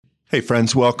Hey,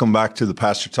 friends, welcome back to the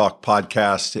Pastor Talk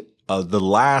podcast, the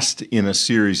last in a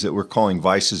series that we're calling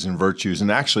Vices and Virtues.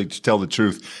 And actually, to tell the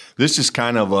truth, this is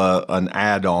kind of an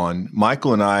add-on.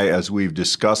 Michael and I, as we've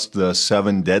discussed the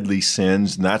 7 deadly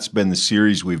sins, and that's been the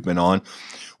series we've been on,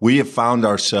 we have found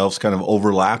ourselves kind of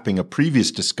overlapping a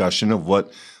previous discussion of what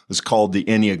was called the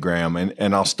Enneagram.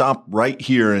 And I'll stop right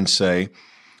here and say,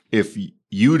 if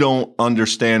you don't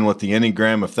understand what the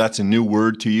Enneagram, if that's a new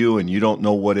word to you and you don't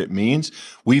know what it means,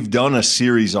 we've done a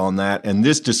series on that. And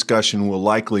this discussion will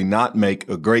likely not make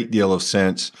a great deal of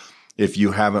sense if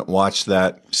you haven't watched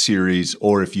that series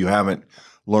or if you haven't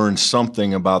learned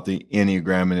something about the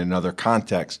Enneagram in another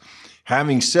context.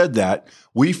 Having said that,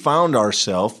 we found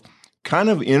ourselves kind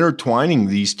of intertwining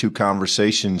these two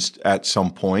conversations at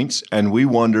some points, and we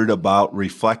wondered about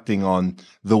reflecting on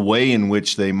the way in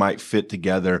which they might fit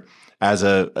together as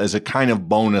a kind of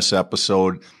bonus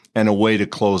episode and a way to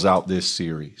close out this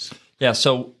series. Yeah,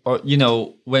 so,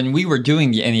 when we were doing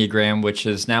the Enneagram, which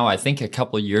is now, I think, a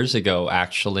couple of years ago,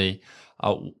 actually,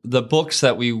 the books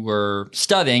that we were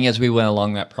studying as we went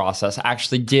along that process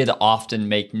actually did often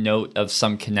make note of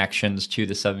some connections to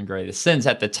the 7 greatest sins.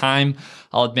 At the time,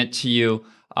 I'll admit to you,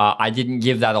 I didn't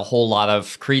give that a whole lot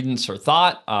of credence or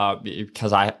thought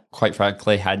because I, quite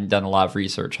frankly, hadn't done a lot of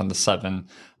research on the 7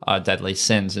 deadly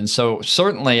sins. And so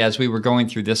certainly as we were going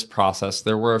through this process,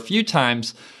 there were a few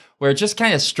times where it just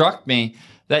kind of struck me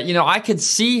that, I could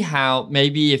see how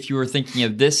maybe if you were thinking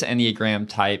of this Enneagram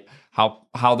type,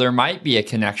 how there might be a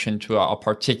connection to a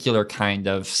particular kind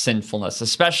of sinfulness,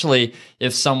 especially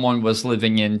if someone was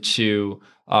living into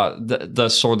the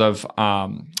sort of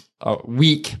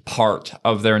weak part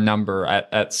of their number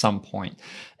at some point.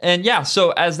 And yeah, so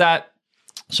as that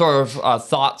sort of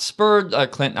thought spurred,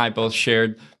 Clint and I both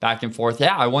shared back and forth,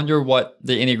 I wonder what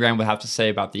the Enneagram would have to say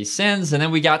about these sins. And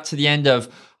then we got to the end of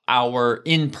our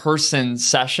in-person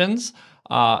sessions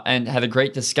and had a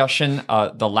great discussion.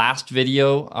 The last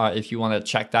video, if you want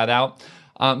to check that out.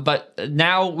 But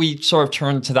now we sort of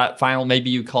turn to that final, maybe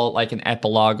you call it like an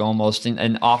epilogue almost,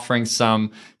 and offering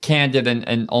some candid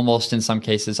and almost in some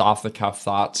cases off-the-cuff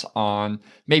thoughts on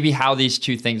maybe how these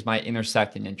two things might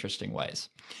intersect in interesting ways.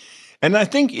 And I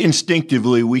think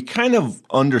instinctively we kind of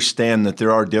understand that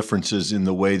there are differences in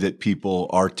the way that people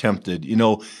are tempted.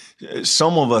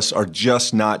 Some of us are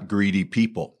just not greedy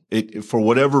people. For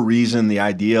whatever reason, the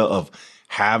idea of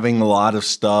having a lot of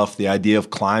stuff, the idea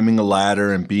of climbing a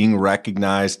ladder and being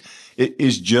recognized, it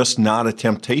is just not a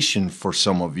temptation for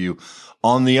some of you.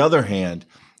 On the other hand,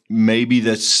 maybe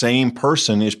the same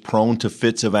person is prone to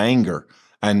fits of anger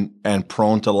and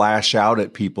prone to lash out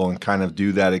at people and kind of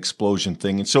do that explosion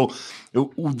thing. And so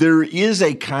there is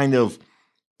a kind of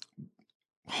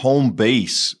home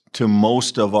base to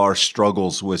most of our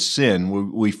struggles with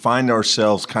sin. We find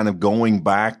ourselves kind of going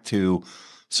back to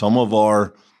some of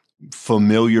our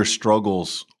familiar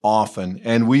struggles often.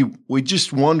 And we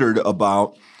just wondered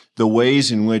about the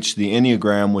ways in which the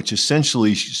Enneagram, which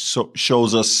essentially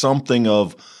shows us something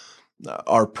of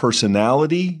our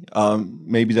personality,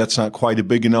 maybe that's not quite a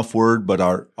big enough word, but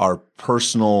our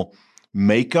personal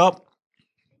makeup,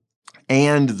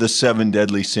 and the 7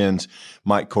 deadly sins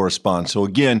might correspond. So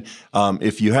again,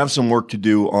 if you have some work to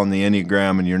do on the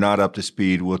Enneagram and you're not up to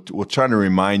speed, we'll try to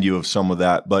remind you of some of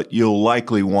that, but you'll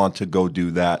likely want to go do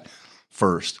that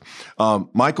first.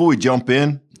 Michael, we jump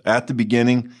in at the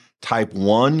beginning. Type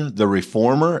 1, the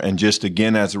reformer, and just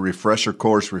again as a refresher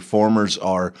course, reformers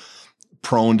are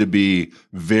prone to be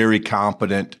very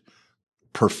competent,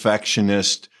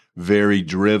 perfectionist, very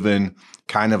driven,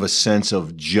 kind of a sense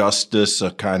of justice, a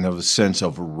kind of a sense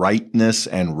of rightness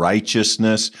and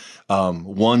righteousness.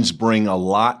 Ones bring a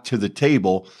lot to the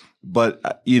table,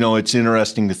 but it's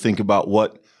interesting to think about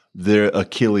what their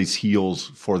Achilles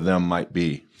heels for them might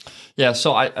be. Yeah,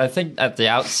 so I think at the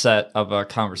outset of a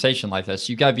conversation like this,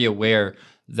 you got to be aware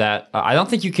that I don't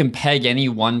think you can peg any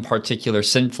one particular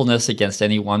sinfulness against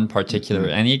any one particular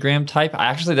Enneagram type.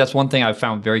 That's one thing I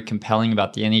found very compelling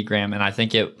about the Enneagram, and I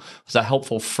think it was a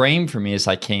helpful frame for me as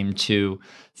I came to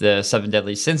the 7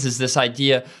 deadly sins, is this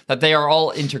idea that they are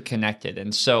all interconnected.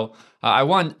 And so I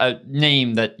want a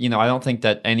name that, I don't think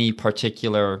that any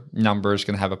particular number is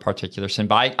going to have a particular sin,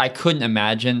 but I couldn't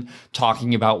imagine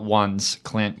talking about ones,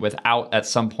 Clint, without at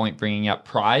some point bringing up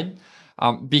pride.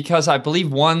 Because I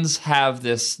believe ones have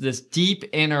this deep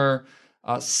inner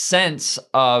sense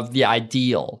of the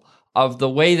ideal, of the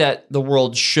way that the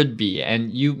world should be.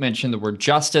 And you mentioned the word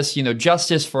justice.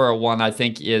 Justice for a one, I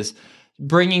think, is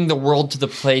bringing the world to the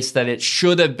place that it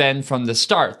should have been from the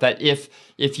start. That if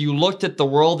you looked at the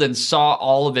world and saw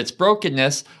all of its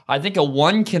brokenness, I think a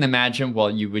 1 can imagine,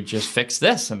 well, you would just fix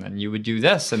this and then you would do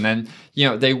this. And then,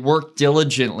 they work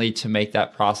diligently to make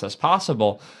that process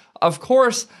possible. Of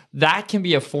course, that can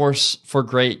be a force for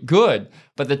great good,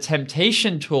 but the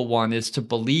temptation to a 1 is to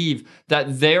believe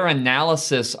that their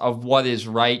analysis of what is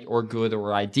right or good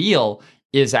or ideal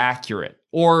is accurate.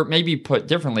 Or maybe put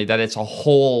differently, that it's a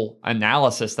whole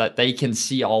analysis, that they can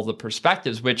see all the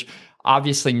perspectives, which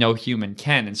obviously no human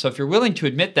can. And so if you're willing to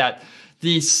admit that,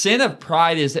 the sin of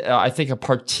pride is, I think, a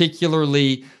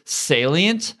particularly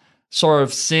salient sort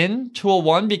of sin to a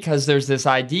 1, because there's this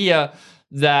idea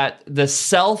that the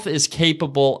self is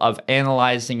capable of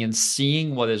analyzing and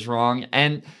seeing what is wrong.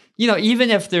 And, even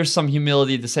if there's some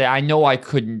humility to say, I know I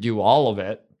couldn't do all of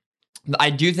it,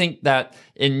 I do think that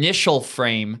initial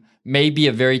frame may be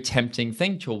a very tempting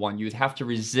thing to a 1. You'd have to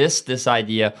resist this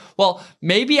idea, well,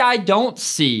 maybe I don't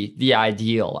see the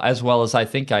ideal as well as I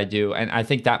think I do. And I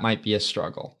think that might be a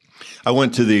struggle. I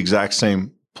went to the exact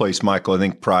same place, Michael. I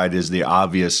think pride is the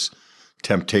obvious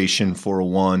temptation for a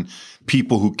 1.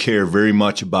 People who care very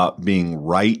much about being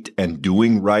right and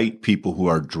doing right, people who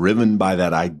are driven by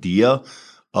that idea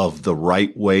of the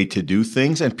right way to do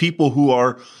things, and people who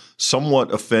are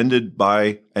somewhat offended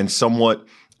by and somewhat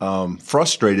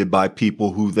frustrated by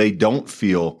people who they don't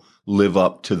feel live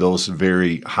up to those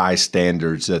very high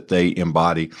standards that they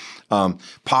embody.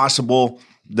 Possible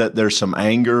that there's some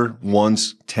anger.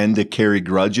 1s tend to carry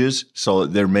grudges, so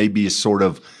there may be a sort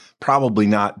of, probably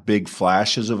not big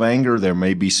flashes of anger. There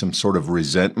may be some sort of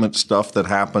resentment stuff that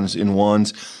happens in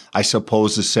 1s. I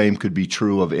suppose the same could be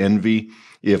true of envy.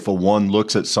 If a 1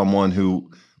 looks at someone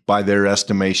who, by their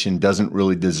estimation, doesn't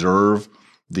really deserve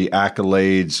the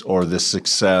accolades or the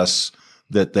success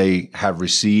that they have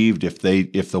received, if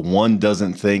the 1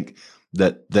 doesn't think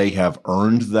that they have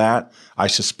earned that, I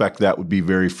suspect that would be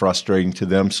very frustrating to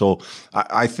them. So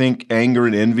I think anger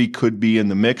and envy could be in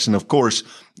the mix. And of course,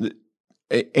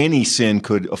 any sin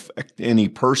could affect any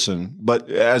person. But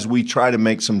as we try to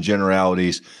make some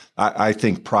generalities, I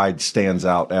think pride stands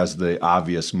out as the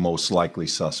obvious, most likely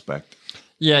suspect.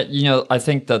 Yeah, I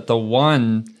think that the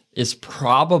 1 is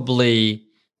probably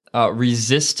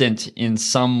resistant in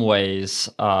some ways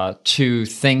to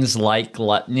things like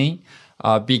gluttony,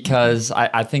 because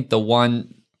I think the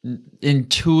 1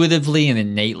 intuitively and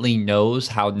innately knows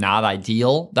how not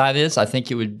ideal that is. I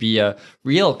think it would be a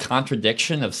real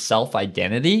contradiction of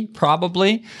self-identity,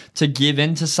 probably, to give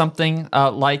into something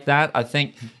like that. I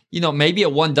think, maybe a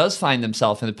 1 does find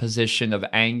themselves in a position of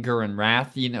anger and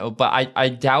wrath, but I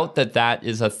doubt that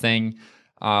is a thing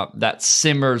that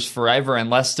simmers forever,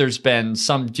 unless there's been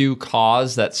some due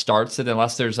cause that starts it,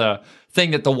 unless there's a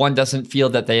thing that the 1 doesn't feel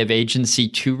that they have agency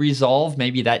to resolve.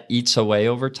 Maybe that eats away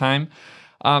over time.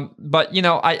 But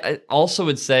I also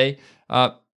would say,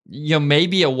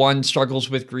 maybe a 1 struggles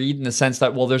with greed in the sense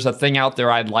that, well, there's a thing out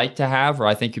there I'd like to have, or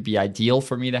I think it'd be ideal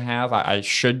for me to have, I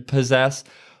should possess.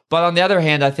 But on the other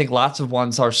hand, I think lots of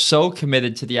 1s are so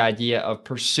committed to the idea of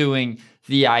pursuing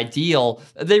the ideal,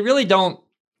 they really don't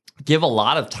give a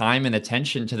lot of time and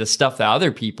attention to the stuff that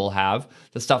other people have,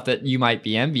 the stuff that you might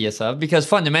be envious of, because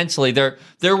fundamentally they're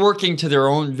working to their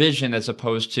own vision as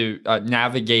opposed to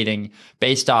navigating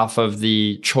based off of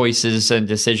the choices and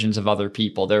decisions of other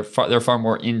people. They're far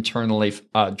more internally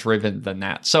driven than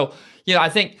that. So, I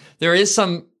think there is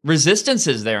some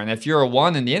resistances there. And if you're a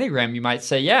 1 in the Enneagram, you might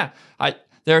say, yeah,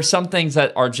 there are some things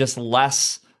that are just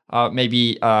less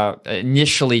maybe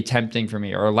initially tempting for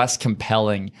me, or less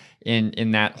compelling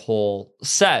in that whole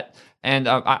set. And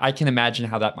I can imagine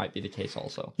how that might be the case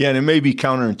also. Yeah, and it may be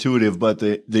counterintuitive, but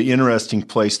the interesting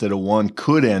place that a 1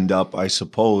 could end up, I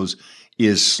suppose,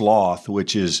 is sloth,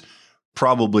 which is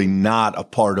probably not a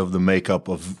part of the makeup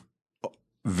of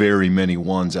very many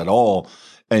 1s at all.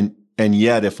 And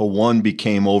yet, if a 1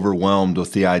 became overwhelmed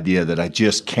with the idea that I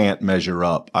just can't measure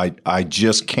up, I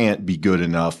just can't be good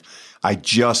enough, I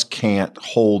just can't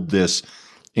hold this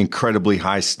incredibly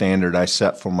high standard I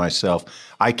set for myself,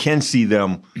 I can see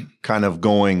them kind of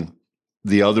going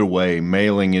the other way,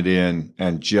 mailing it in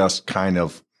and just kind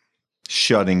of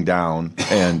shutting down.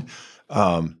 And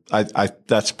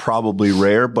that's probably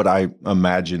rare, but I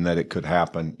imagine that it could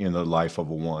happen in the life of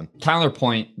a 1.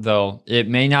 Counterpoint, though, it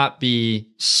may not be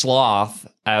sloth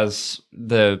as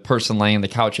the person laying on the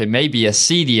couch. It may be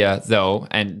acedia, though,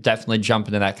 and definitely jump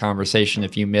into that conversation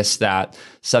if you missed that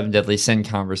 7 Deadly Sin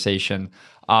conversation,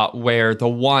 where the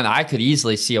 1, I could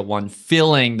easily see a 1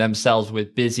 filling themselves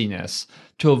with busyness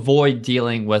to avoid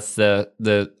dealing with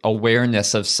the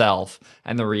awareness of self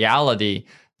and the reality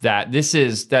that this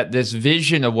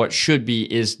vision of what should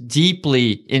be is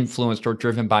deeply influenced or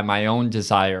driven by my own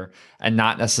desire and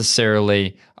not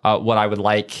necessarily what I would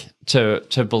like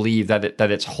to believe that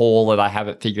it's whole, that I have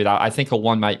it figured out. I think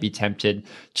one might be tempted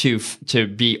to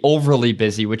be overly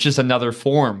busy, which is another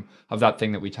form of that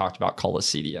thing that we talked about called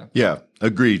acedia. Yeah,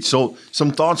 agreed. So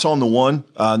some thoughts on the one.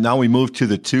 Now we move to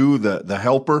the two, the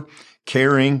helper,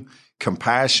 caring,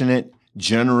 compassionate,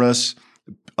 generous,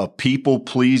 a people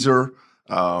pleaser,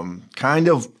 kind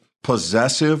of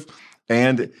possessive.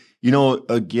 And,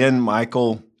 again,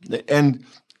 Michael, and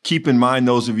keep in mind,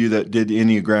 those of you that did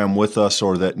Enneagram with us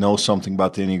or that know something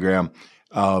about the Enneagram,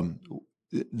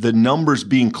 the numbers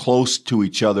being close to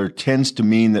each other tends to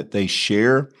mean that they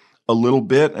share a little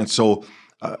bit. And so,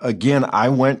 again, I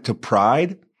went to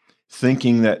pride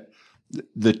thinking that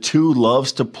the two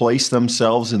loves to place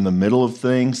themselves in the middle of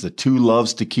things. The two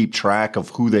loves to keep track of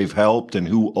who they've helped and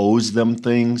who owes them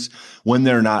things when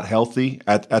they're not healthy.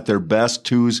 At their best,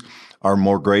 twos are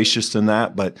more gracious than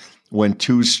that. But when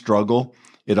twos struggle,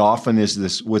 it often is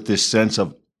this sense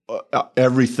of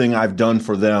everything I've done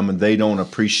for them and they don't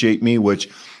appreciate me, which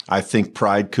I think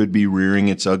pride could be rearing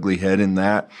its ugly head in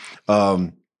that.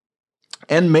 And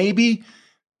maybe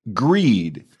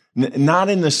greed. Not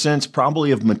in the sense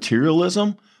probably of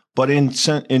materialism, but in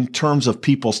terms of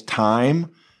people's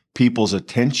time, people's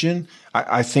attention.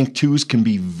 I think twos can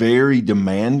be very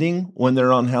demanding when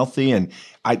they're unhealthy. And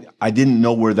I didn't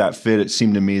know where that fit. It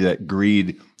seemed to me that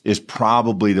greed is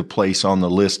probably the place on the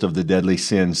list of the deadly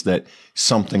sins that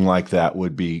something like that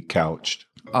would be couched.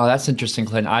 Oh, that's interesting,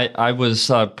 Clint. I was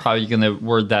probably going to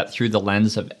word that through the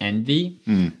lens of envy,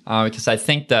 because I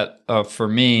think that for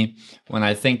me, when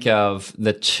I think of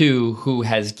the two who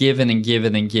has given and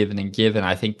given and given and given,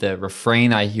 I think the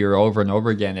refrain I hear over and over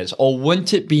again is, oh,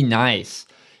 wouldn't it be nice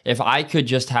if I could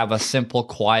just have a simple,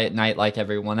 quiet night like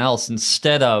everyone else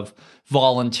instead of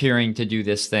volunteering to do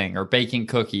this thing or baking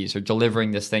cookies or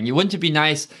delivering this thing? Wouldn't it be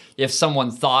nice if someone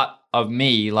thought of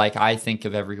me like I think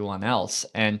of everyone else?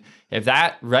 And if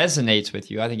that resonates with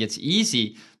you, I think it's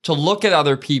easy to look at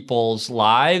other people's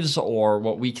lives or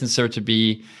what we consider to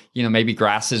be, maybe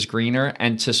grass is greener,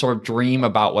 and to sort of dream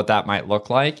about what that might look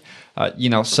like.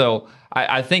 So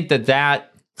I think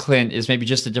that, Clint, is maybe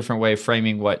just a different way of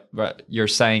framing what you're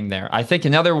saying there. I think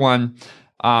another one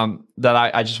that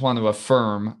I just want to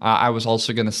affirm, I was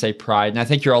also going to say pride. And I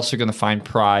think you're also going to find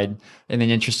pride in an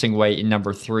interesting way in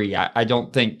number 3. I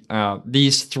don't think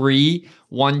these 3,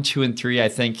 1, 2, and 3, I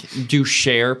think do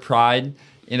share pride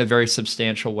in a very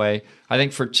substantial way. I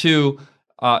think for 2,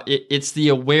 it's the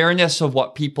awareness of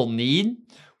what people need,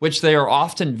 which they are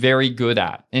often very good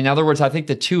at. In other words, I think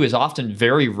the 2 is often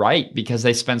very right because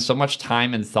they spend so much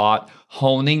time and thought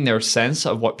honing their sense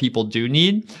of what people do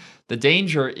need. The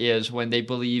danger is when they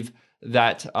believe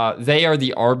that they are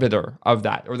the arbiter of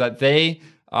that, or that they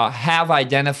have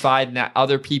identified and that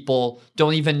other people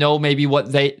don't even know maybe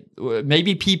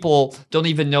people don't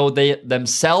even know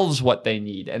themselves what they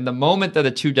need. And the moment that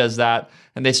a 2 does that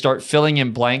and they start filling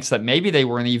in blanks that maybe they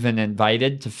weren't even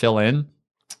invited to fill in,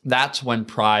 that's when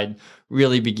pride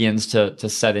really begins to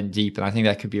set in deep. And I think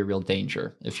that could be a real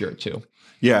danger if you're a 2.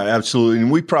 Yeah, absolutely.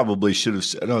 And we probably should have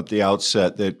said at the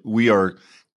outset that we are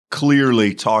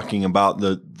clearly talking about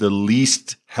the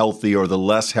least healthy or the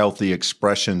less healthy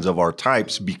expressions of our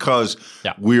types because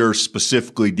we're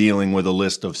specifically dealing with a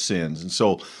list of sins. And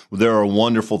so there are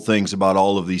wonderful things about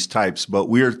all of these types, but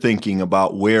we're thinking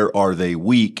about where are they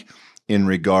weak in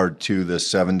regard to the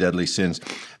 7 deadly sins.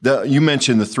 You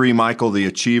mentioned the 3, Michael, the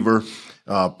achiever,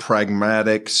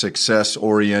 pragmatic,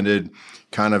 success-oriented,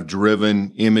 kind of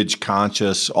driven, image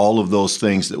conscious, all of those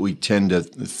things that we tend to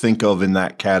think of in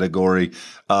that category.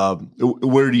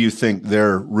 Where do you think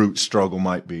their root struggle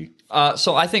might be?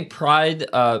 So I think pride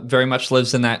very much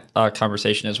lives in that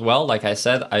conversation as well. Like I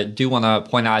said, I do want to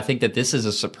point out, I think that this is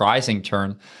a surprising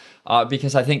turn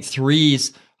because I think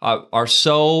 3s are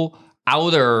so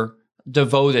outer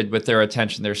devoted with their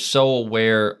attention. They're so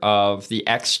aware of the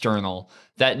external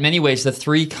that in many ways the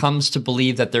 3 comes to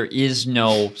believe that there is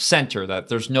no center, that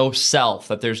there's no self,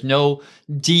 that there's no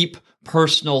deep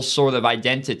personal sort of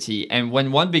identity. And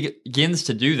when one begins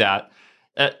to do that,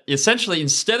 essentially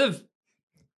instead of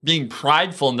being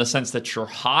prideful in the sense that you're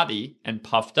haughty and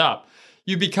puffed up,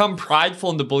 you become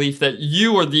prideful in the belief that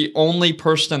you are the only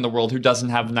person in the world who doesn't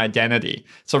have an identity.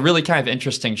 It's a really kind of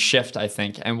interesting shift, I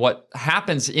think. And what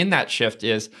happens in that shift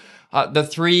is the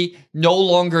 3 no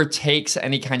longer takes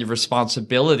any kind of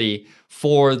responsibility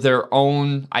for their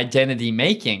own identity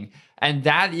making. And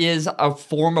that is a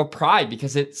form of pride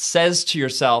because it says to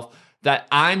yourself that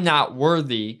I'm not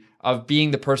worthy of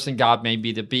being the person God made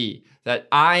me to be, that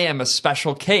I am a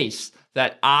special case,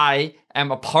 that I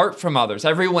am apart from others.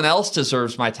 Everyone else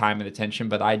deserves my time and attention,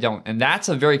 but I don't. And that's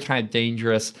a very kind of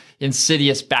dangerous,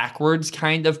 insidious, backwards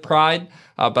kind of pride.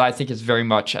 But I think it's very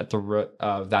much at the root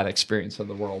of that experience of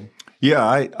the world.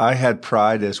 Yeah, I had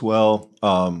pride as well.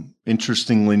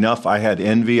 Interestingly enough, I had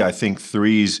envy. I think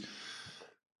threes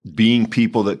being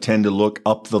people that tend to look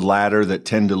up the ladder, that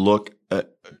tend to look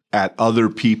at other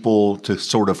people to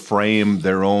sort of frame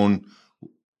their own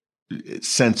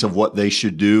sense of what they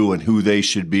should do and who they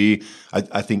should be.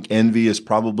 I think envy is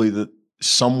probably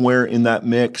somewhere in that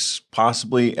mix,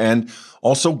 possibly, and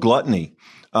also gluttony.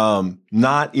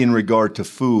 Not in regard to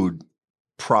food,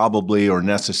 probably or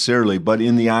necessarily, but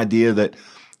in the idea that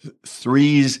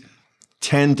threes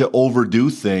tend to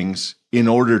overdo things in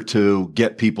order to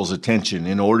get people's attention,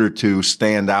 in order to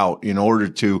stand out, in order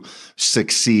to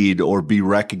succeed or be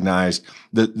recognized.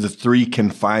 The three can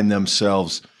find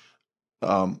themselves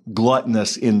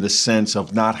gluttonous in the sense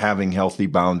of not having healthy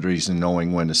boundaries and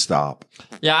knowing when to stop.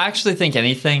 Yeah, I actually think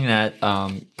anything that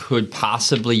could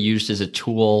possibly be used as a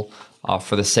tool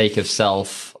for the sake of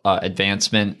self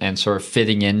advancement and sort of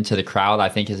fitting into the crowd, I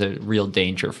think is a real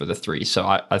danger for the three. So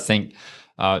I think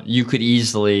you could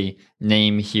easily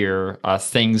name here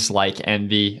things like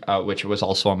envy, which was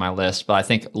also on my list, but I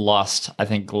think lust, I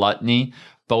think gluttony,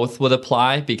 both would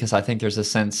apply, because I think there's a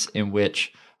sense in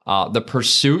which the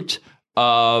pursuit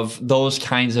of those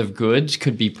kinds of goods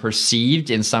could be perceived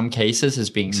in some cases as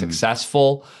being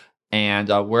successful. And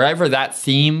wherever that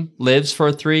theme lives for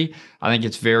a three, I think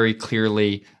it's very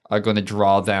clearly going to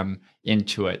draw them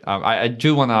into it. I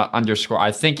do want to underscore,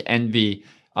 I think envy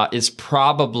is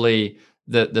probably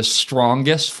the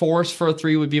strongest force for a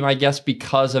three, would be my guess,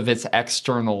 because of its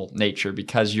external nature,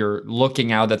 because you're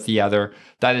looking out at the other.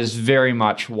 That is very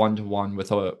much one-to-one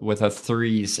with a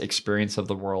three's experience of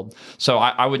the world. So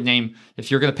I would name,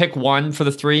 if you're going to pick one for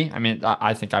the three, I mean,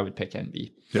 I think I would pick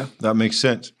envy. Yeah, that makes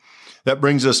sense. That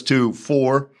brings us to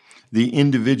 4, the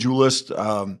individualist.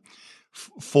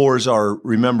 Fours are,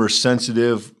 remember,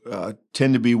 sensitive,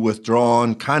 tend to be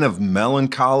withdrawn, kind of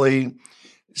melancholy,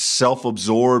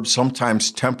 self-absorbed,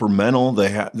 sometimes temperamental. They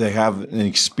have an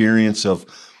experience of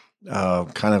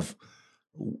kind of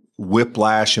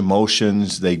whiplash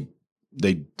emotions. They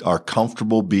are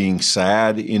comfortable being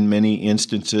sad in many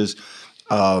instances.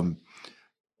 Michael,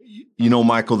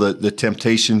 the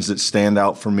temptations that stand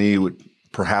out for me would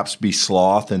perhaps be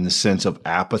sloth, in the sense of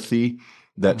apathy,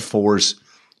 that fours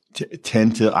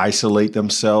tend to isolate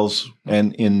themselves,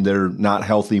 and in their not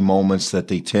healthy moments that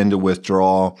they tend to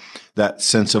withdraw. That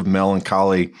sense of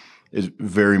melancholy is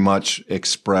very much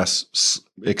expresses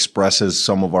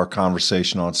some of our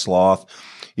conversation on sloth.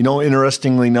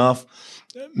 Interestingly enough,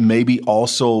 maybe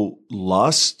also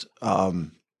lust.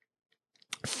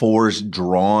 Fours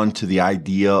drawn to the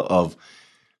idea of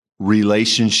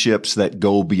relationships that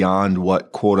go beyond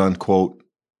what quote unquote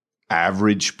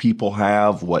average people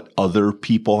have, what other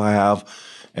people have.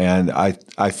 And I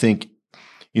think,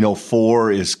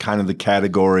 4 is kind of the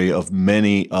category of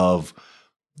many of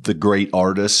the great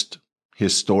artists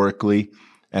historically.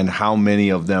 And how many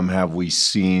of them have we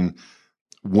seen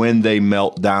when they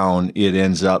melt down, it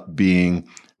ends up being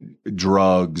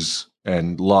drugs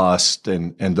and lust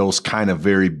and those kind of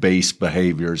very base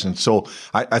behaviors. And so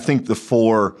I think the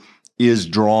 4 is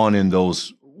drawn in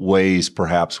those ways,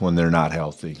 perhaps, when they're not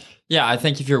healthy. Yeah, I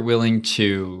think if you're willing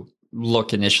to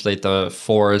look initially at the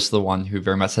 4 as the one who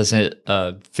very much has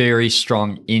a very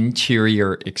strong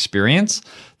interior experience,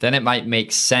 then it might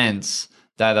make sense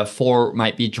that a 4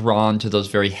 might be drawn to those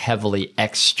very heavily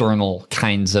external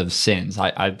kinds of sins.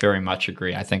 I very much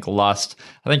agree. I think lust,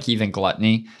 I think even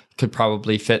gluttony could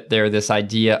probably fit there. This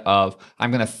idea of, I'm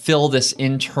going to fill this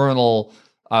internal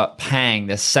pang,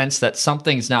 this sense that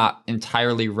something's not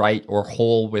entirely right or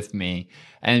whole with me.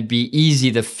 And it'd be easy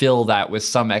to fill that with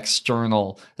some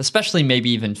external, especially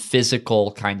maybe even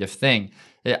physical kind of thing.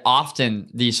 Often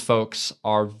these folks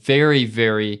are very,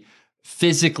 very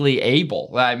physically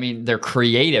able. I mean, they're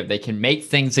creative. They can make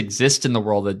things exist in the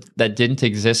world that didn't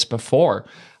exist before.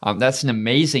 That's an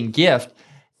amazing gift.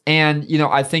 And,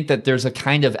 I think that there's a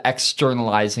kind of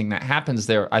externalizing that happens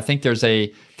there. I think there's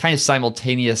a kind of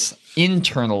simultaneous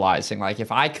internalizing. Like,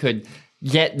 if I could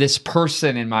get this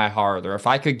person in my heart, or if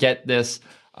I could get this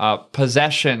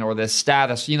possession or this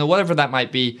status, whatever that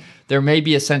might be, there may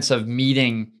be a sense of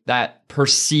meeting that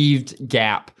perceived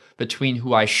gap between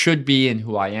who I should be and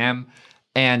who I am.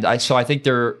 And so I think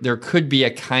there could be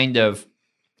a kind of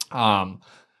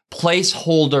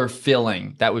placeholder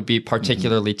filling that would be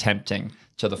particularly tempting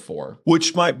to the 4.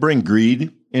 Which might bring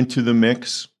greed into the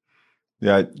mix.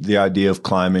 The idea of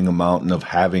climbing a mountain, of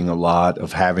having a lot,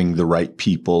 of having the right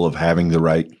people, of having the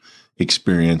right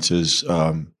experiences,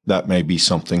 that may be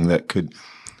something that could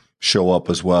show up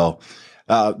as well.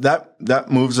 That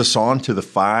moves us on to the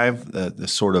 5, the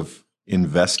sort of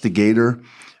investigator.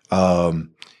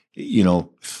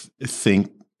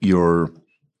 Think your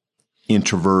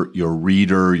introvert, your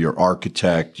reader, your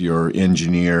architect, your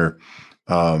engineer,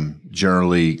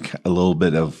 generally a little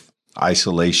bit of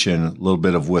isolation, a little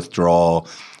bit of withdrawal,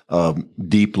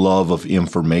 deep love of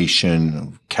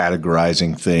information,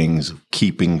 categorizing things,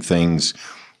 keeping things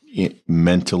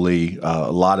mentally,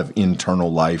 a lot of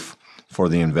internal life for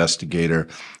the investigator.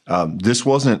 This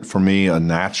wasn't for me a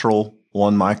natural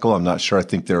one, Michael. I'm not sure. I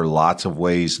think there are lots of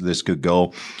ways this could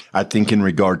go. I think in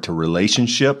regard to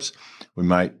relationships, we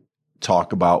might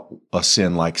talk about a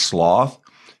sin like sloth.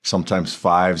 Sometimes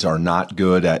 5s are not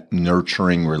good at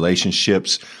nurturing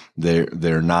relationships.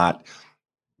 They're not.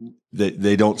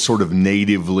 They don't sort of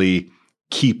natively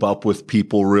keep up with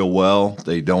people real well.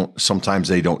 Sometimes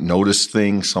they don't notice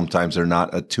things. Sometimes they're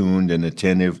not attuned and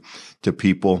attentive to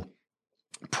people.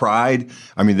 Pride,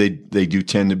 I mean, they do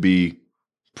tend to be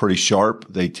pretty sharp.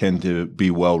 They tend to be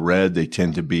well read. They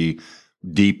tend to be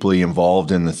deeply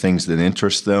involved in the things that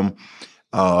interest them.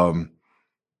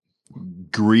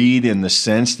 Greed, in the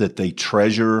sense that they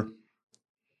treasure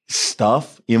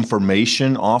stuff,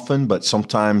 information often, but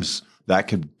sometimes that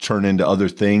could turn into other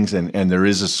things. And there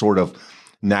is a sort of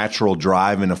natural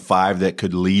drive in a 5 that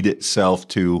could lead itself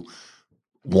to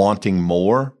wanting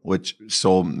more,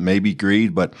 so maybe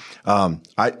greed. But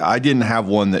I didn't have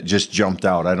one that just jumped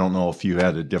out. I don't know if you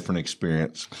had a different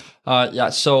experience.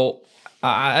 So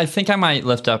I think I might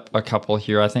lift up a couple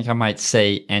here. I think I might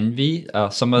say envy.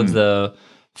 Some of the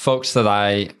folks that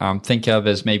I think of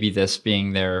as maybe this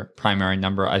being their primary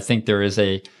number, I think there is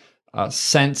a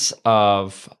sense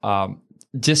of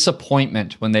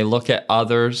disappointment when they look at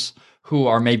others who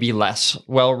are maybe less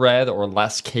well-read or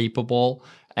less capable,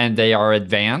 and they are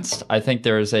advanced. I think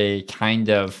there's a kind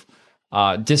of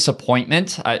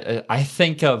disappointment. I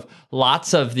think of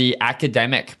lots of the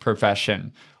academic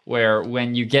profession where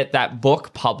when you get that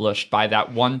book published by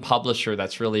that one publisher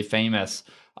that's really famous,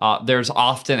 there's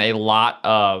often a lot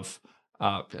of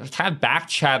kind of back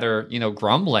chatter,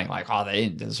 grumbling like, oh, they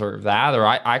didn't deserve that, or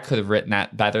I could have written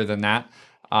that better than that.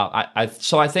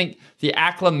 So I think the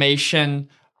acclamation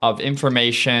of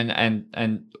information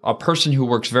and a person who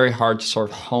works very hard to sort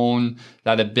of hone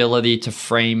that ability to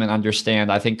frame and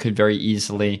understand, I think could very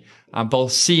easily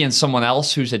both see in someone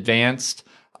else who's advanced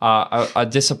a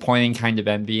disappointing kind of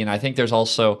envy. And I think there's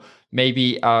also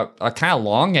maybe a kind of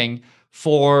longing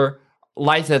for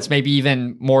life that's maybe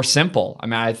even more simple. I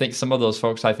mean, I think some of those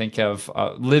folks I think of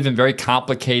live in very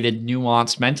complicated,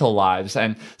 nuanced mental lives.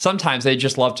 And sometimes they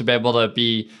just love to be able to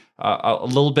be a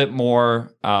little bit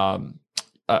more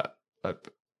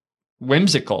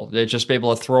whimsical. They just be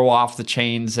able to throw off the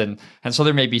chains. And so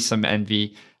there may be some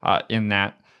envy in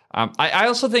that. I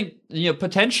also think,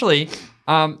 potentially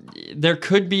there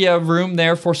could be a room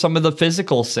there for some of the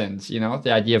physical sins,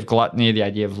 the idea of gluttony, the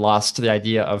idea of lust, the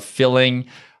idea of filling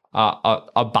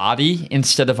a body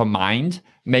instead of a mind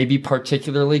may be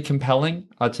particularly compelling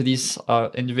to these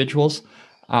individuals.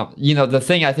 The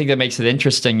thing I think that makes it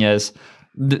interesting is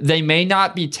they may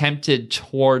not be tempted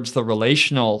towards the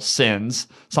relational sins,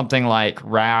 something like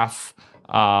wrath,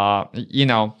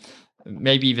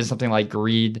 maybe even something like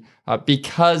greed,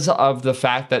 because of the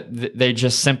fact that they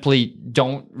just simply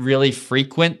don't really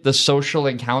frequent the social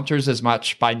encounters as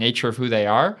much by nature of who they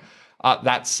are.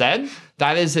 That said,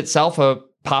 that is itself a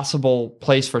possible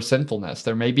place for sinfulness.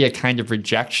 There may be a kind of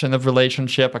rejection of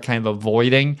relationship, a kind of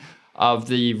avoiding of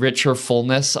the richer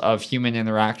fullness of human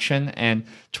interaction. And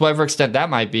to whatever extent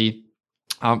that might be,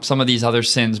 some of these other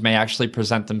sins may actually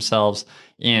present themselves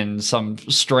in some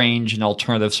strange and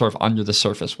alternative sort of under the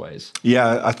surface ways.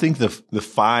 Yeah, I think the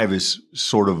 5 is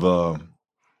sort of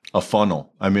a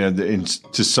funnel. I mean,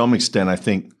 to some extent, I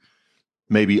think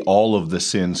maybe all of the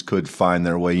sins could find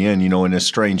their way in. In a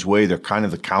strange way, they're kind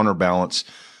of the counterbalance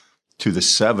to the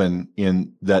 7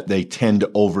 in that they tend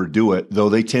to overdo it, though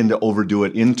they tend to overdo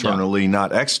it internally,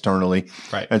 not externally.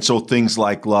 Right. And so things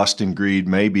like lust and greed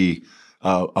may be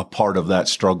a part of that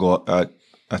struggle.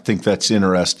 I think that's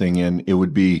interesting, and it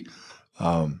would be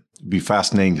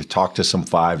fascinating to talk to some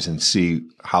 5s and see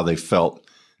how they felt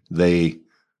they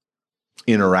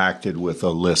interacted with a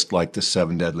list like the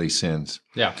 7 deadly sins.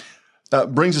 Yeah.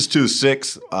 Brings us to the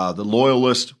 6th, the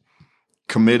loyalist,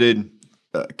 committed,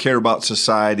 care about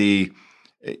society,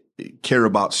 care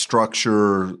about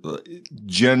structure,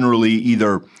 generally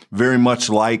either very much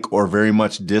like or very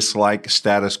much dislike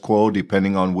status quo,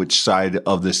 depending on which side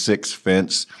of the 6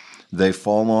 fence they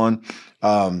fall on.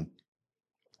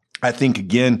 I think,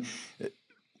 again,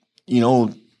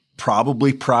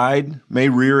 probably pride may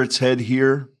rear its head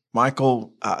here.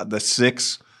 Michael, the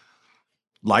 6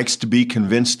 likes to be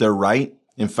convinced they're right.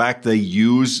 In fact, they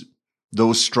use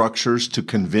those structures to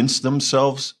convince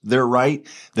themselves they're right.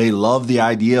 They love the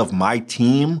idea of my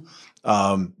team.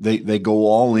 They go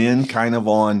all in kind of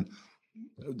on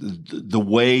the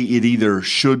way it either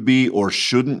should be or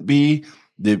shouldn't be.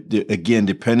 Again,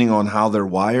 depending on how they're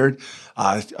wired.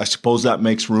 I suppose that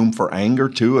makes room for anger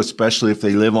too, especially if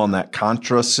they live on that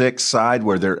contra 6 side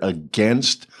where they're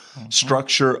against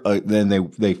structure. Then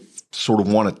they sort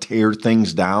of want to tear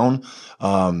things down.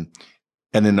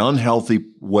 In an unhealthy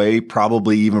way,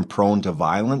 probably even prone to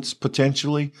violence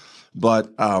potentially.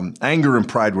 But anger and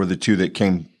pride were the 2 that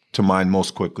came to mind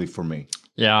most quickly for me.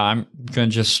 Yeah, I'm going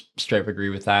to just straight up agree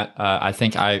with that. I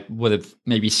think I would have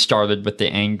maybe started with the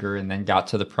anger and then got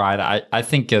to the pride. I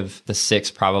think of the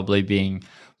 6 probably being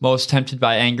most tempted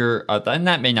by anger, and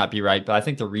that may not be right, but I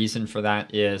think the reason for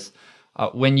that is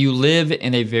when you live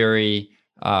in a very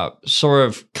sort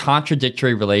of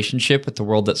contradictory relationship with the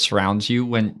world that surrounds you,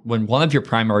 when one of your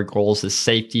primary goals is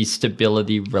safety,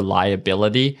 stability,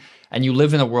 reliability, and you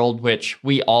live in a world which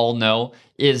we all know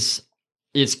is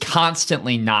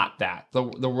constantly not that.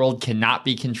 The world cannot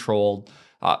be controlled.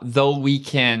 Though we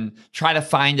can try to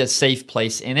find a safe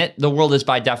place in it, the world is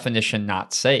by definition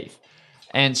not safe.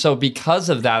 And so because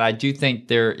of that, I do think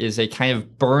there is a kind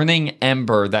of burning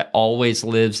ember that always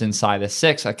lives inside a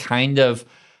 6, a kind of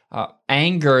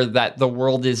anger that the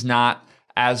world is not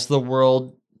as the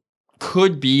world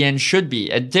could be and should be,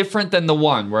 different than the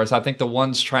 1, whereas I think the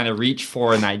 1's trying to reach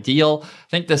for an ideal. I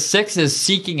think the 6 is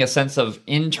seeking a sense of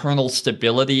internal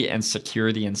stability and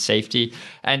security and safety.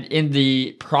 And in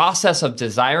the process of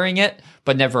desiring it,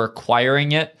 but never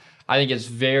acquiring it, I think it's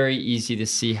very easy to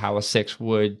see how a 6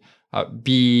 would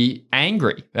be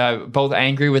angry, both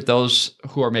angry with those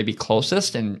who are maybe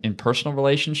closest in personal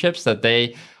relationships, that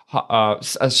they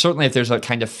certainly if there's a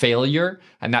kind of failure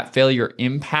and that failure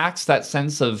impacts that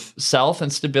sense of self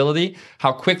and stability,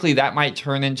 how quickly that might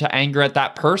turn into anger at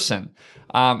that person.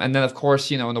 And then, of course,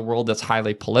 in the world that's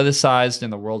highly politicized,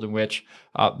 in the world in which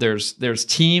there's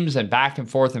teams and back and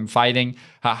forth and fighting,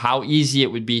 how easy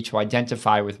it would be to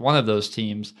identify with one of those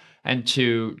teams and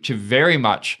to very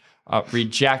much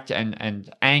reject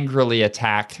and angrily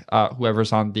attack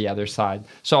whoever's on the other side.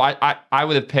 So I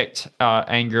would have picked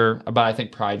anger, but I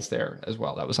think pride's there as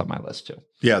well. That was on my list too.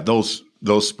 Yeah, those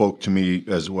spoke to me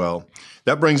as well.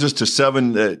 That brings us to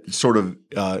 7, sort of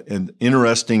an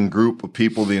interesting group of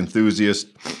people, the enthusiasts,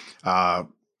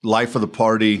 life of the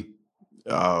party,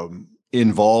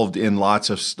 involved in lots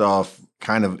of stuff,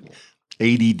 kind of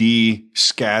ADD,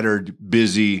 scattered,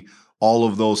 busy, all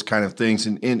of those kind of things.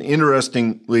 And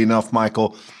interestingly enough,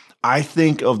 Michael, I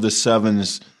think of the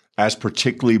 7s as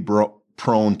particularly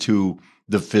prone to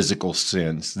the physical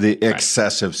sins, the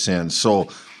excessive sins. So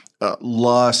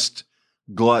lust,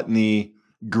 gluttony,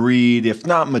 greed, if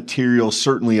not material,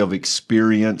 certainly of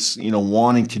experience,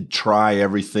 wanting to try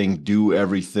everything, do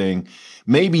everything,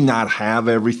 maybe not have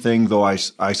everything, though I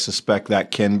suspect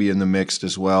that can be in the mix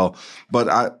as well.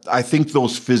 But I think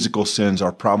those physical sins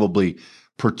are probably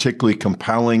particularly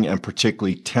compelling and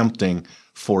particularly tempting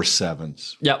for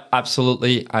 7s. Yep,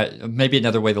 absolutely. Maybe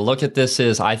another way to look at this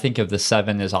is I think of the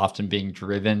 7 as often being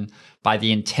driven by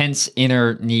the intense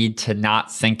inner need to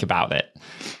not think about it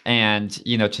and,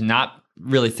 to not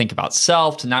really think about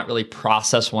self, to not really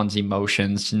process one's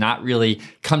emotions, to not really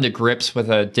come to grips with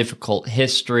a difficult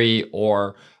history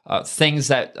or things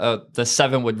that the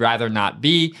 7 would rather not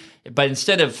be. But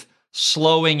instead of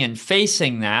slowing and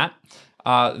facing that,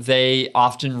 they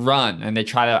often run and they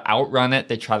try to outrun it.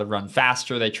 They try to run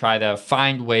faster. They try to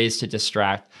find ways to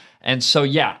distract. And so,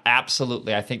 yeah,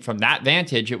 absolutely. I think from that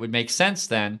vantage, it would make sense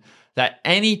then that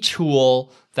any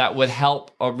tool that would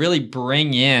help really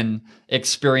bring in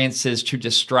experiences to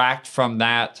distract from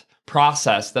that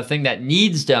process, the thing that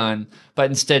needs done, but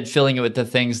instead filling it with the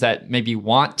things that maybe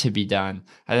want to be done.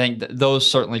 I think those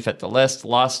certainly fit the list.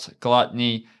 Lust,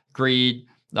 gluttony, greed,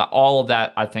 all of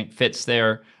that I think fits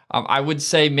there. I would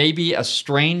say maybe a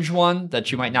strange one that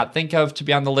you might not think of to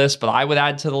be on the list, but I would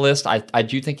add to the list, I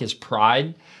do think is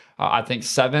pride. I think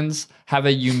 7s have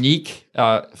a unique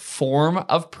form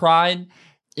of pride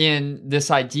in this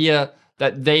idea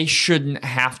that they shouldn't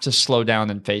have to slow down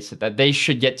and face it, that they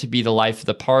should get to be the life of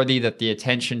the party, that the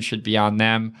attention should be on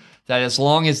them, that as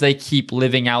long as they keep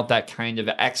living out that kind of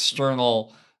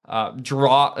external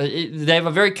they have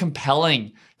a very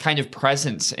compelling kind of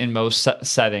presence in most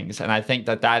settings. And I think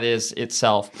that is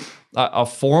itself a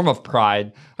form of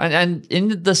pride. And in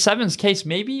the 7's case,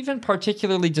 maybe even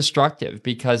particularly destructive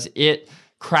because it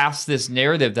crafts this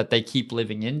narrative that they keep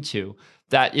living into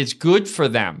that it's good for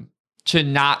them to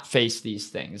not face these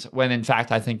things, when in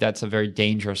fact, I think that's a very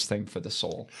dangerous thing for the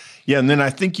soul. Yeah, and then I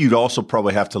think you'd also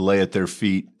probably have to lay at their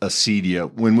feet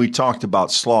acedia. When we talked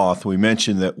about sloth, we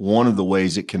mentioned that one of the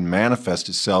ways it can manifest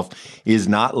itself is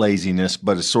not laziness,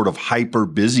 but a sort of hyper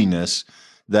busyness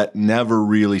that never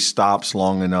really stops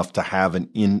long enough to have an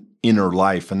inner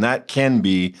life. And that can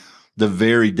be the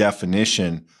very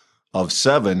definition of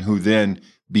 7, who then,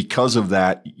 because of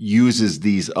that, uses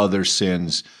these other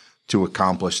sins to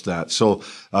accomplish that. So,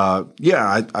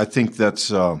 I think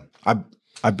that's,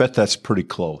 I bet that's pretty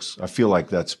close. I feel like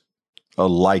that's a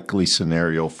likely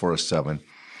scenario for a 7.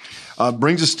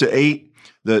 Brings us to 8,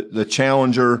 the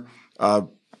challenger, a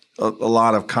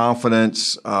lot of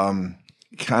confidence, kind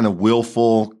of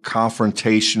willful,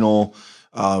 confrontational,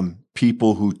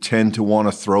 people who tend to want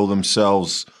to throw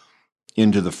themselves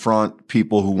into the front,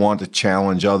 people who want to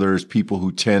challenge others, people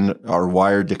who are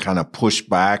wired to kind of push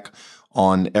back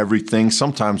on everything,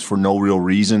 sometimes for no real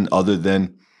reason other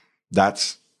than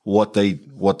that's what they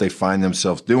find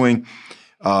themselves doing.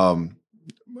 Michael,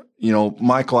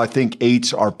 I think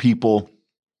 8s are people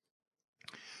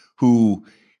who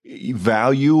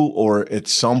value or at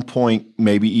some point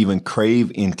maybe even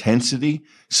crave intensity.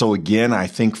 So again, I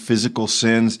think physical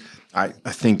sins, I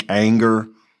think anger,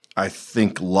 I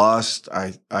think lust,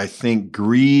 I think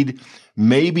greed,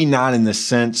 maybe not in the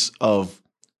sense of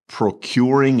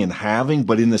procuring and having,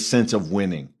 but in the sense of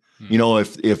winning. You know,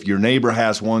 if your neighbor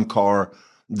has one car,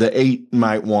 the 8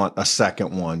 might want a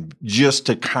second one just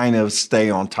to kind of stay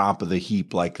on top of the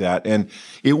heap like that. And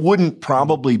it wouldn't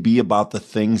probably be about the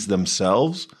things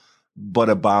themselves, but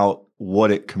about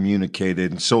what it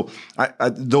communicated. And so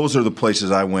those are the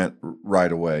places I went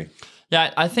right away.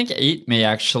 Yeah, I think 8 may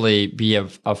actually be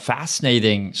a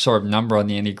fascinating sort of number on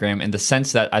the Enneagram, in the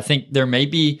sense that I think there may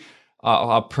be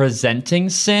a presenting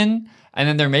sin, and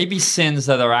then there may be sins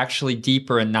that are actually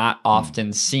deeper and not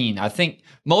often seen. I think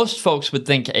most folks would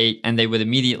think 8 and they would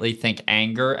immediately think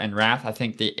anger and wrath. I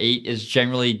think the 8 is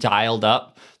generally dialed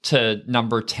up to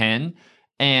number 10.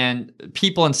 And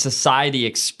people in society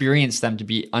experience them to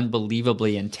be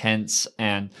unbelievably intense.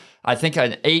 And I think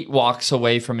an 8 walks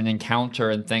away from an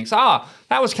encounter and thinks, that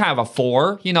was kind of a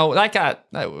 4. You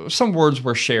know, some words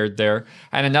were shared there.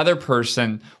 And another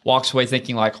person walks away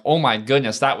thinking like, oh my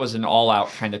goodness, that was an all-out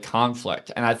kind of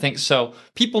conflict. And I think so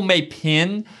people may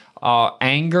pin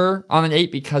anger on an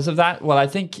 8 because of that. What I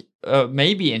think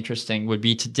may be interesting would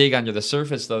be to dig under the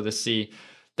surface, though, to see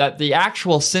that the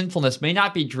actual sinfulness may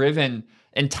not be driven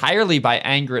entirely by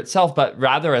anger itself, but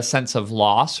rather a sense of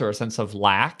loss or a sense of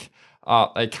lack,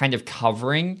 a kind of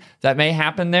covering that may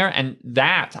happen there. And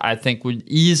that, I think, would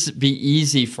be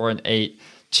easy for an 8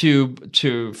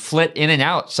 to flit in and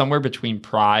out somewhere between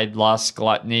pride, lust,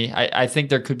 gluttony. I think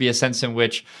there could be a sense in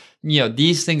which,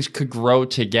 these things could grow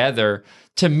together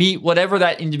to meet whatever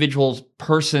that individual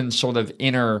person's sort of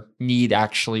inner need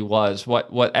actually was,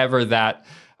 whatever that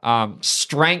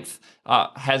strength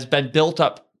has been built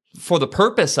up for the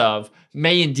purpose of,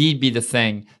 may indeed be the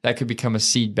thing that could become a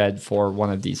seedbed for one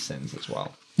of these sins as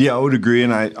well. Yeah, I would agree.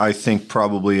 And I think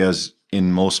probably, as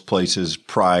in most places,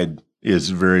 pride is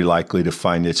very likely to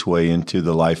find its way into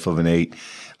the life of an 8.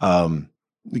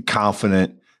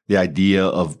 Confident, the idea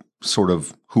of sort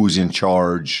of who's in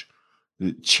charge,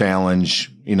 the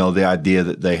challenge, the idea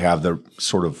that they have the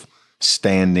sort of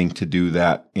standing to do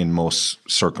that in most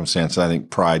circumstances. I think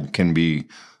pride can be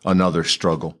another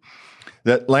struggle.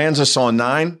 That lands us on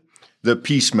 9, the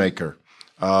peacemaker.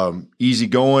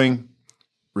 Easygoing,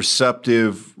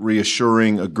 receptive,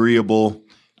 reassuring, agreeable,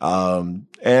 and,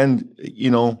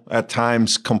 at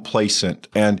times complacent.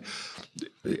 And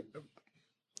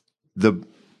the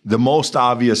most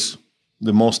obvious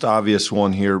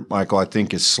one here, Michael, I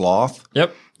think, is sloth.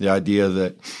 Yep. The idea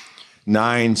that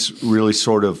 9s really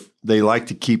sort of, they like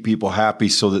to keep people happy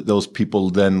so that those people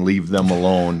then leave them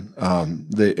alone.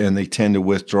 They tend to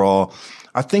withdraw.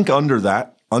 I think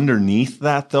underneath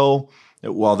that, though,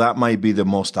 while that might be the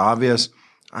most obvious,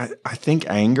 I think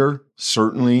anger,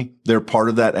 certainly, they're part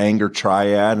of that anger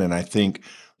triad. And I think,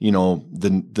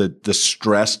 the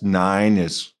stressed 9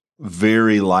 is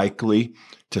very likely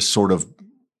to sort of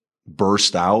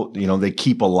burst out. They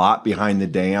keep a lot behind the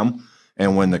dam.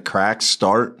 And when the cracks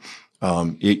start,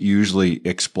 it usually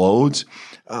explodes.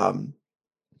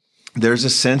 There's a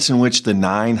sense in which the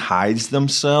 9 hides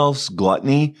themselves,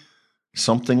 gluttony,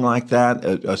 something like that,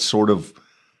 a sort of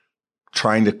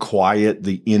trying to quiet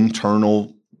the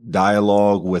internal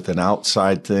dialogue with an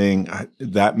outside thing.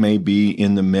 That may be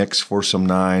in the mix for some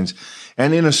 9s.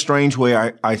 And in a strange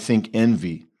way, I think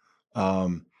envy.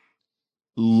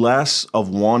 less of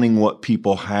wanting what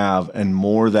people have and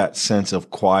more that sense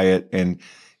of quiet. And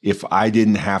if I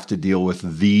didn't have to deal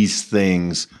with these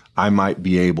things, I might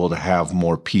be able to have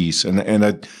more peace. And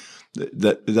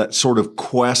that sort of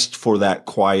quest for that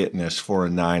quietness for a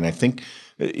 9, I think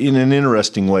in an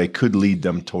interesting way could lead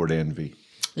them toward envy.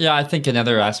 Yeah, I think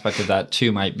another aspect of that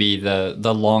too might be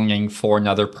the longing for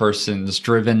another person's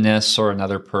drivenness or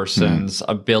another person's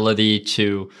ability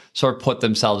to sort of put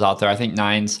themselves out there. I think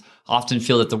 9s often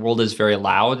feel that the world is very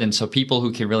loud, and so people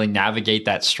who can really navigate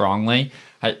that strongly,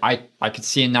 I could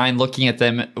see a 9 looking at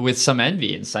them with some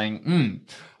envy and saying,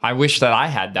 I wish that I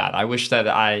had that. I wish that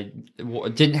I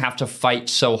didn't have to fight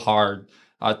so hard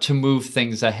to move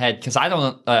things ahead. Because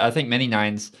I think many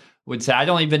 9s would say, I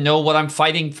don't even know what I'm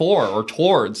fighting for or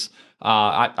towards.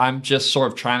 I'm just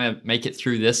sort of trying to make it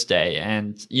through this day.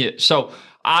 And so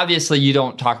obviously you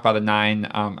don't talk about a 9.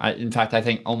 In fact, I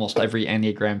think almost every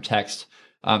Enneagram text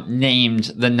named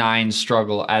the 9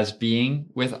 struggle as being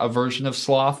with a version of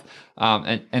sloth.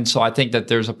 And so I think that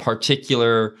there's a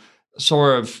particular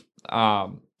sort of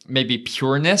maybe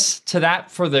pureness to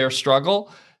that for their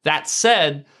struggle. That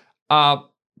said,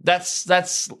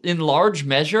 that's in large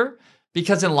measure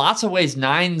because in lots of ways,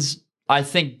 9s, I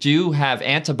think, do have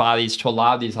antibodies to a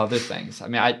lot of these other things. I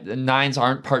mean, 9s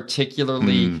aren't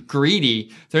particularly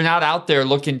greedy. They're not out there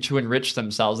looking to enrich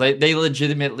themselves. They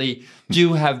legitimately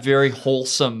do have very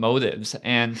wholesome motives.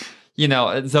 And,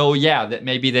 that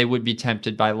maybe they would be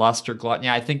tempted by lust or gluttony.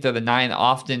 I think that the 9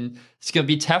 often is going to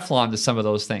be Teflon to some of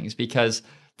those things because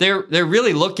they're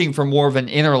really looking for more of an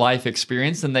inner life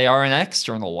experience than they are an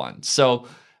external one. So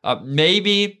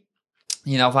maybe,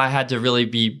 if I had to really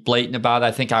be blatant about it,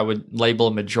 I think I would label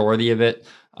a majority of it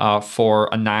for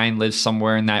a 9 lives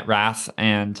somewhere in that wrath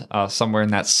and somewhere in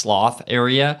that sloth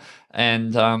area.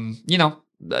 And,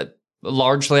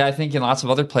 largely, I think in lots of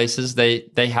other places,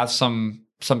 they have some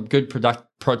good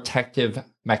protective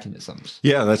mechanisms.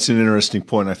 Yeah, that's an interesting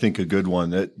point. I think a good one.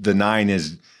 That the 9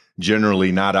 is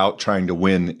generally not out trying to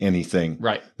win anything.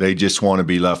 Right. They just want to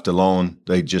be left alone.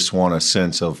 They just want a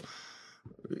sense of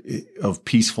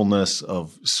peacefulness,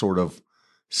 of sort of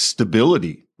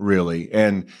stability, really.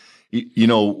 And,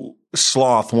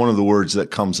 sloth, one of the words that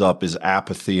comes up is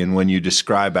apathy. And when you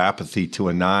describe apathy to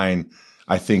a 9,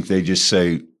 I think they just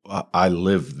say, I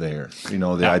live there.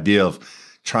 The idea of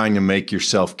trying to make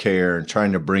yourself care and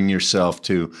trying to bring yourself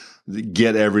to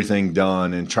get everything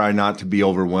done and try not to be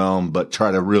overwhelmed, but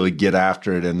try to really get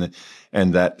after it.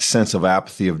 And that sense of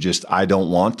apathy of just, I don't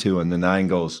want to. And the 9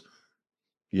 goes,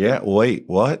 yeah, wait,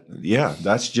 what? Yeah,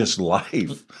 that's just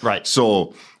life. Right.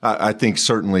 So I think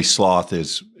certainly sloth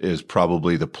is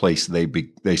probably the place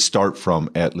they start from,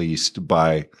 at least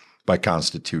by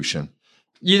constitution.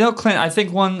 Clint, I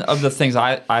think one of the things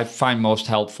I find most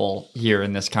helpful here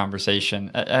in this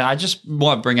conversation, and I just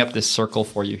want to bring up this circle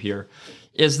for you here,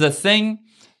 is the thing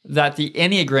that the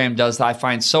Enneagram does that I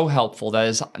find so helpful that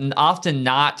is often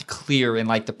not clear in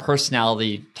like the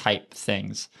personality type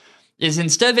things, is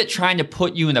instead of it trying to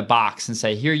put you in a box and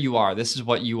say, here you are, this is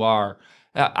what you are,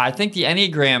 I think the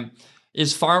Enneagram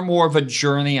is far more of a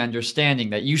journey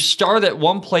understanding that you start at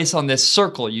one place on this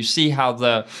circle. You see how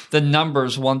the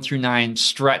numbers 1 through 9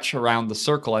 stretch around the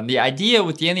circle. And the idea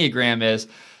with the Enneagram is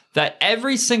that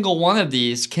every single one of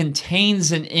these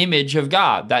contains an image of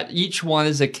God, that each one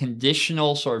is a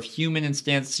conditional sort of human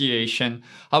instantiation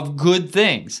of good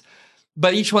things.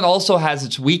 But each one also has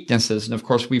its weaknesses. And of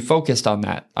course, we focused on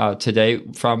that today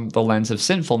from the lens of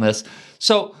sinfulness.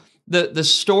 So the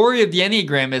story of the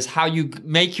Enneagram is how you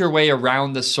make your way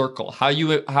around the circle, how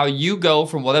you go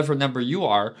from whatever number you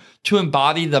are to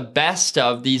embody the best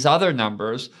of these other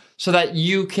numbers so that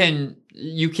you can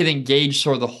engage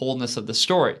sort of the wholeness of the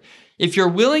story. If you're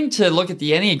willing to look at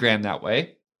the Enneagram that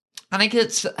way, I think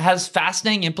it has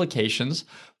fascinating implications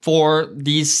for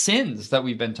these sins that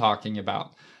we've been talking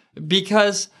about.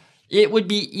 Because it would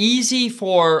be easy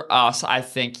for us, I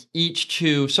think, each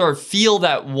to sort of feel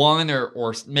that one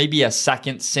or maybe a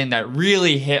second sin that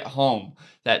really hit home,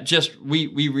 that just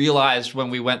we realized when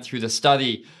we went through the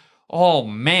study, oh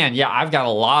man, yeah, I've got a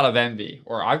lot of envy,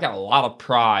 or I've got a lot of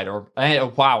pride, or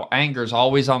wow, anger's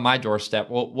always on my doorstep.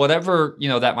 Well, whatever,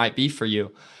 that might be for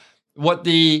you. What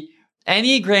the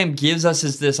Enneagram gives us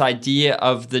is this idea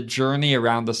of the journey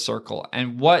around the circle,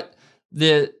 and what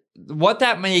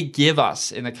that may give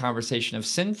us in the conversation of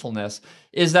sinfulness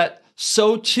is that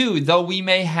so too, though we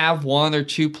may have 1 or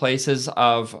 2 places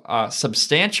of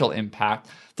substantial impact,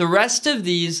 the rest of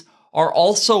these are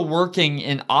also working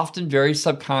in often very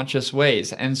subconscious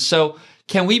ways. And so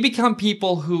can we become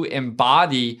people who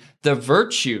embody the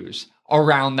virtues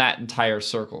around that entire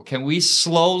circle? Can we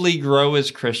slowly grow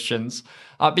as Christians?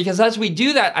 Because as we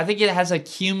do that, I think it has a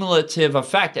cumulative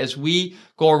effect. As we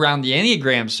go around the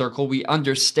Enneagram circle, we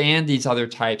understand these other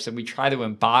types and we try to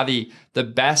embody the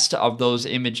best of those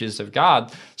images of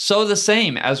God. So the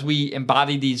same, as we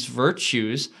embody these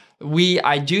virtues,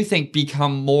 I do think,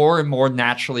 become more and more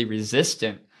naturally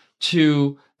resistant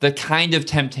to the kind of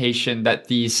temptation that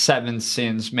these 7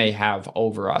 sins may have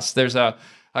over us. There's a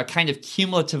kind of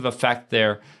cumulative effect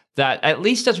there that, at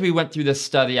least as we went through this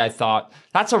study, I thought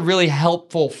that's a really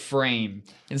helpful frame.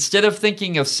 Instead of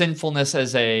thinking of sinfulness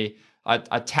as a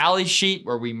tally sheet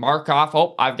where we mark off,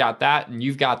 oh, I've got that and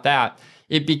you've got that,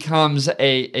 it becomes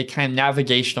a kind of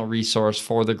navigational resource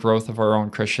for the growth of our own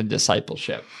Christian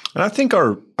discipleship. And I think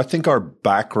our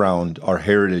background, our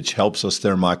heritage helps us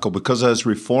there, Michael, because as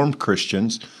Reformed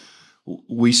Christians,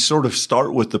 we sort of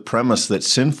start with the premise that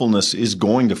sinfulness is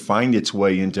going to find its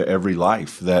way into every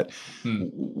life, that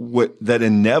that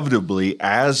inevitably,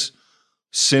 as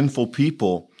sinful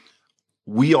people,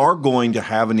 we are going to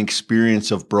have an experience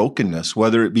of brokenness,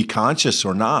 whether it be conscious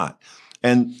or not.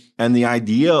 And the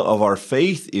idea of our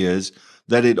faith is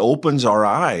that it opens our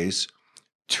eyes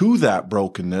to that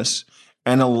brokenness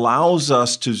and allows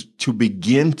us to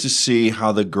begin to see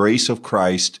how the grace of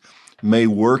Christ may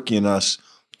work in us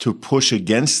to push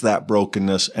against that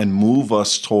brokenness and move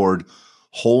us toward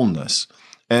wholeness.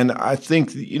 And I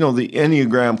think, the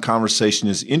Enneagram conversation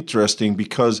is interesting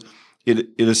because it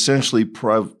essentially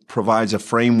provides a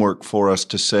framework for us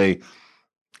to say,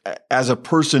 as a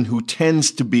person who tends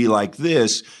to be like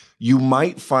this, you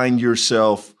might find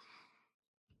yourself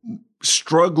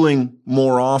struggling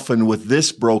more often with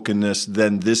this brokenness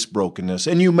than this brokenness.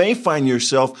 And you may find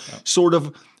yourself sort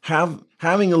of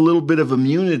having a little bit of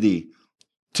immunity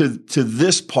to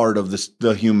this part of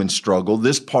the human struggle,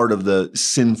 this part of the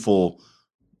sinful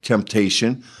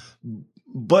temptation,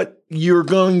 but you're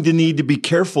going to need to be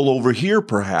careful over here,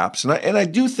 perhaps. And I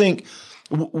do think,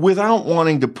 without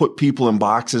wanting to put people in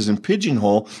boxes and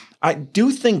pigeonhole, I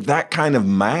do think that kind of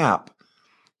map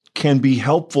can be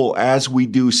helpful as we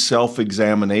do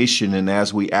self-examination and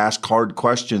as we ask hard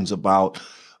questions about,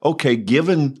 okay,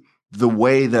 given the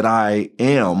way that I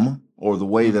am or the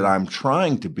way that I'm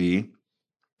trying to be,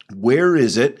 where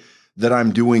is it that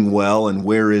I'm doing well and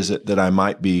where is it that I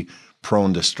might be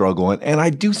prone to struggle? And I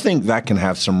do think that can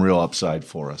have some real upside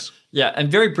for us. Yeah, and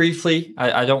very briefly,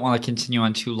 I don't want to continue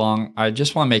on too long. I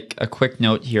just want to make a quick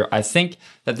note here. I think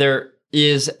that there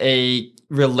is a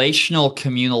relational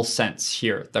communal sense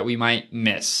here that we might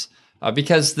miss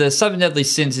because the 7 deadly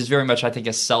sins is very much, I think,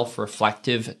 a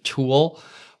self-reflective tool.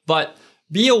 But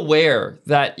be aware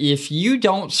that if you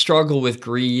don't struggle with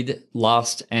greed,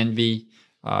 lust, envy,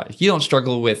 if you don't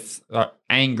struggle with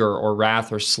anger or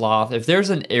wrath or sloth, if there's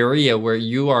an area where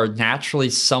you are naturally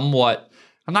somewhat,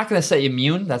 I'm not going to say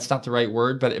immune, that's not the right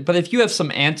word, but if you have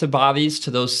some antibodies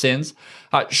to those sins,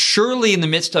 surely in the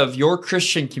midst of your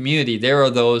Christian community, there are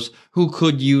those who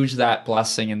could use that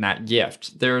blessing and that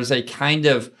gift. There is a kind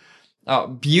of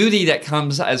beauty that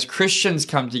comes as Christians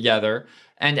come together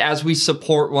and as we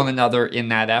support one another in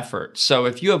that effort. So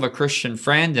if you have a Christian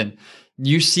friend and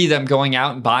you see them going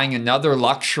out and buying another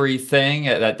luxury thing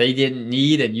that they didn't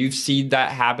need, and you've seen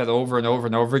that habit over and over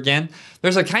and over again,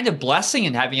 there's a kind of blessing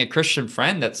in having a Christian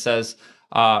friend that says,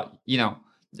 wow,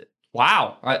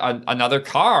 another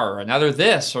car, or another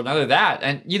this, or another that.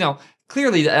 And,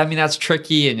 clearly, I mean, that's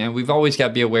tricky, and we've always got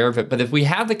to be aware of it. But if we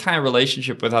have the kind of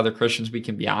relationship with other Christians, we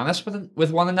can be honest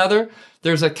with one another.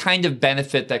 There's a kind of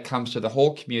benefit that comes to the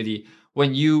whole community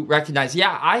when you recognize,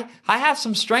 yeah, I have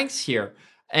some strengths here.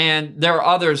 And there are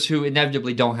others who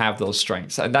inevitably don't have those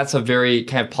strengths. And that's a very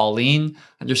kind of Pauline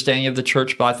understanding of the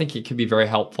church, but I think it can be very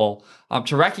helpful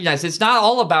to recognize it's not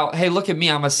all about, hey, look at me,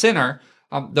 I'm a sinner.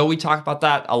 Though we talk about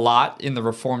that a lot in the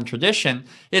Reformed tradition.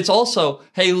 It's also,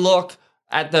 hey, look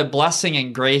at the blessing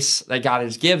and grace that God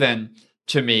has given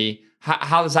to me.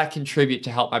 How does that contribute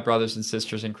to help my brothers and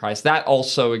sisters in Christ? That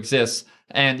also exists.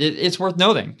 And it's worth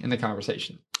noting in the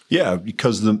conversation. Yeah,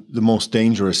 because the most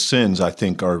dangerous sins, I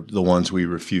think, are the ones we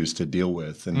refuse to deal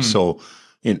with. And so,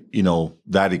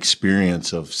 that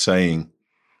experience of saying,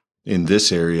 in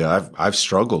this area, I've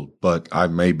struggled, but I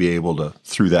may be able to,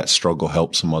 through that struggle,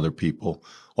 help some other people.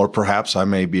 Or perhaps I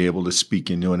may be able to speak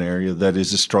into an area that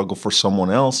is a struggle for someone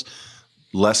else,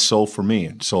 less so for me.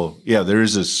 And so, yeah, there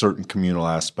is a certain communal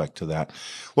aspect to that.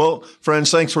 Well,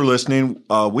 friends, thanks for listening.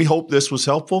 We hope this was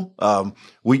helpful.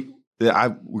 We're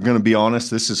going to be honest,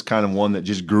 this is kind of one that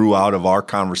just grew out of our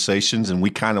conversations, and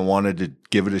we kind of wanted to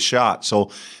give it a shot.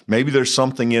 So maybe there's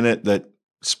something in it that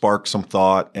sparked some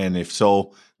thought, and if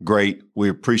so, great. We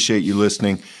appreciate you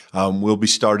listening. We'll be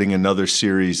starting another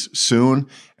series soon,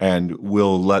 and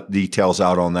we'll let details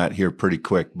out on that here pretty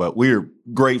quick. But we're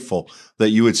grateful that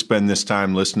you would spend this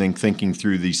time listening, thinking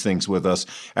through these things with us.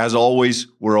 As always,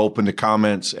 we're open to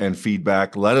comments and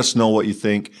feedback. Let us know what you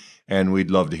think, and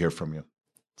we'd love to hear from you.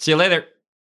 See you later.